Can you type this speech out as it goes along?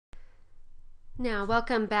Now,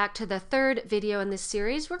 welcome back to the third video in this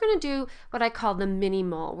series. We're going to do what I call the mini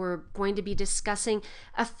mole. We're going to be discussing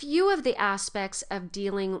a few of the aspects of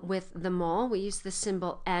dealing with the mole. We use the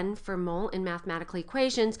symbol N for mole in mathematical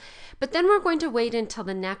equations, but then we're going to wait until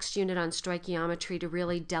the next unit on stoichiometry to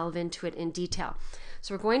really delve into it in detail.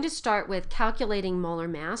 So we're going to start with calculating molar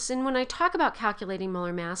mass, and when I talk about calculating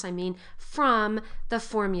molar mass, I mean from the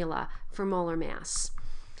formula for molar mass,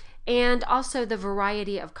 and also the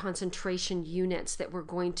variety of concentration units that we're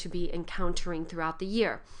going to be encountering throughout the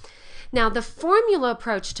year. Now, the formula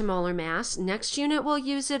approach to molar mass, next unit we'll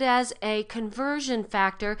use it as a conversion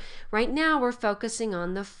factor. Right now we're focusing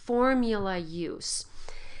on the formula use.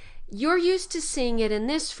 You're used to seeing it in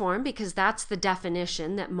this form because that's the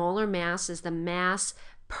definition, that molar mass is the mass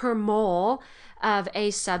per mole of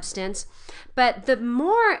a substance. But the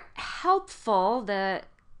more helpful, the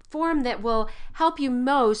form that will help you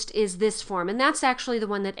most is this form, and that's actually the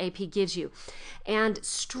one that AP gives you. And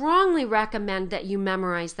strongly recommend that you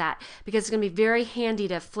memorize that because it's going to be very handy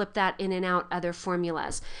to flip that in and out other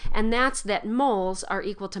formulas. And that's that moles are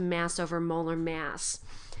equal to mass over molar mass.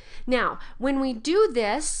 Now, when we do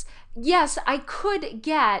this, yes, I could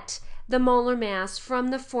get the molar mass from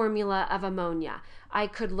the formula of ammonia. I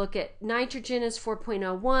could look at nitrogen as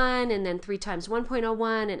 4.01 and then 3 times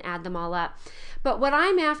 1.01 and add them all up. But what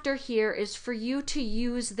I'm after here is for you to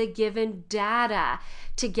use the given data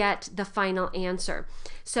to get the final answer.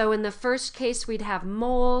 So in the first case, we'd have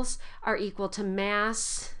moles are equal to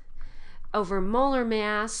mass over molar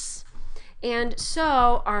mass. And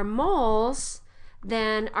so our moles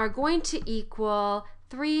then are going to equal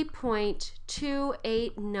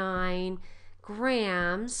 3.289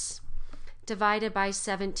 grams divided by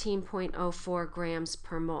 17.04 grams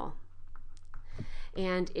per mole.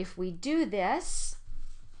 And if we do this,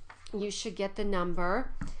 you should get the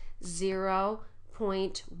number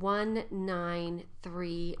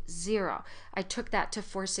 0.1930. I took that to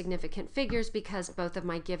 4 significant figures because both of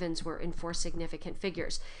my givens were in 4 significant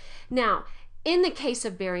figures. Now, in the case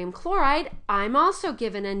of barium chloride, I'm also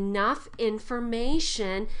given enough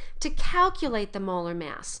information to calculate the molar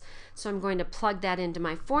mass. So I'm going to plug that into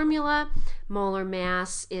my formula. Molar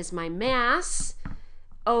mass is my mass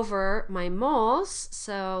over my moles.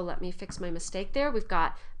 So let me fix my mistake there. We've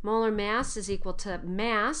got molar mass is equal to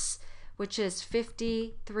mass, which is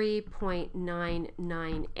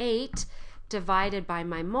 53.998, divided by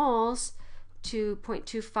my moles,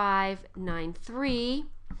 2.2593.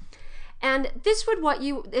 And this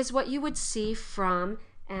is what you would see from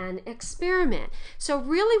an experiment. So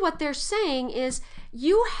really what they're saying is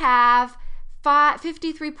you have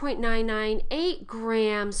 53.998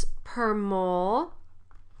 grams per mole,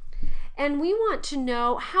 and we want to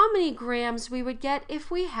know how many grams we would get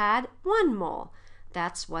if we had 1 mole.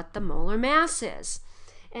 That's what the molar mass is.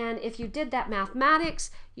 And if you did that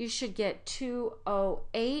mathematics, you should get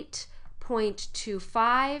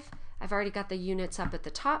 208.25. I've already got the units up at the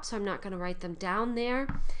top, so I'm not going to write them down there.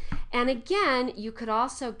 And again, you could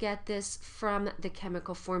also get this from the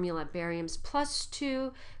chemical formula. Barium's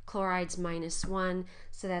 +2, chloride's -1,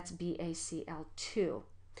 so that's BaCl2.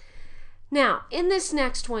 Now, in this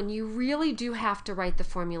next one, you really do have to write the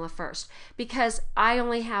formula first because I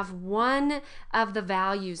only have one of the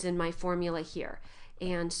values in my formula here.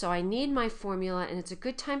 And so I need my formula, and it's a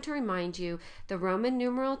good time to remind you the Roman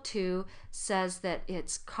numeral 2 says that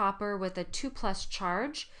it's copper with a 2+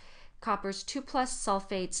 charge. Copper's 2+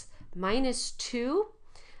 sulfates -2.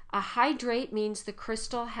 A hydrate means the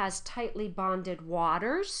crystal has tightly bonded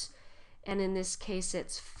waters, and in this case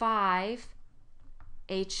it's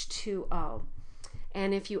 5H2O.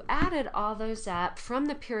 And if you added all those up from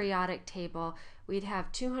the periodic table, we'd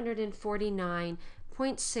have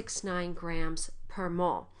 249.69 grams per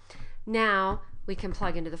mole. Now we can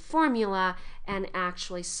plug into the formula and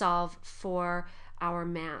actually solve for our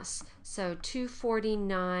mass. So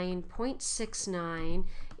 249.69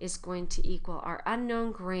 is going to equal our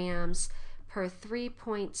unknown grams per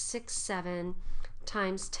 3.67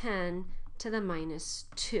 times 10 to the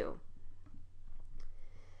 -2.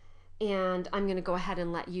 And I'm going to go ahead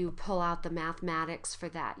and let you pull out the mathematics for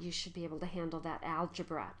that. You should be able to handle that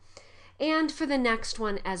algebra. And for the next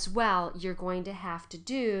one as well, you're going to have to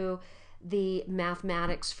do the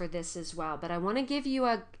mathematics for this as well. But I want to give you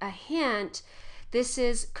a hint. This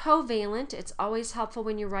is covalent. It's always helpful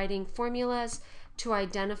when you're writing formulas to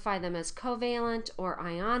identify them as covalent or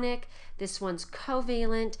ionic. This one's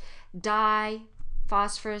covalent. Di,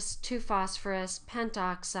 phosphorus, 2 phosphorus,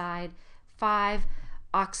 pentoxide, 5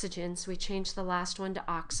 oxygen. So we changed the last one to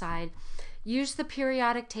oxide. Use the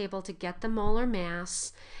periodic table to get the molar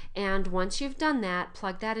mass, and once you've done that,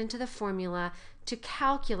 plug that into the formula to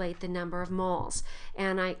calculate the number of moles.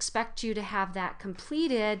 And I expect you to have that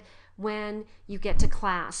completed when you get to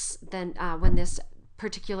class, then when this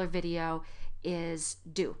particular video is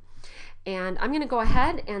due. And I'm going to go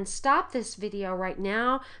ahead and stop this video right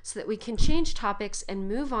now so that we can change topics and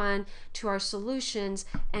move on to our solutions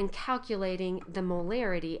and calculating the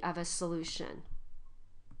molarity of a solution.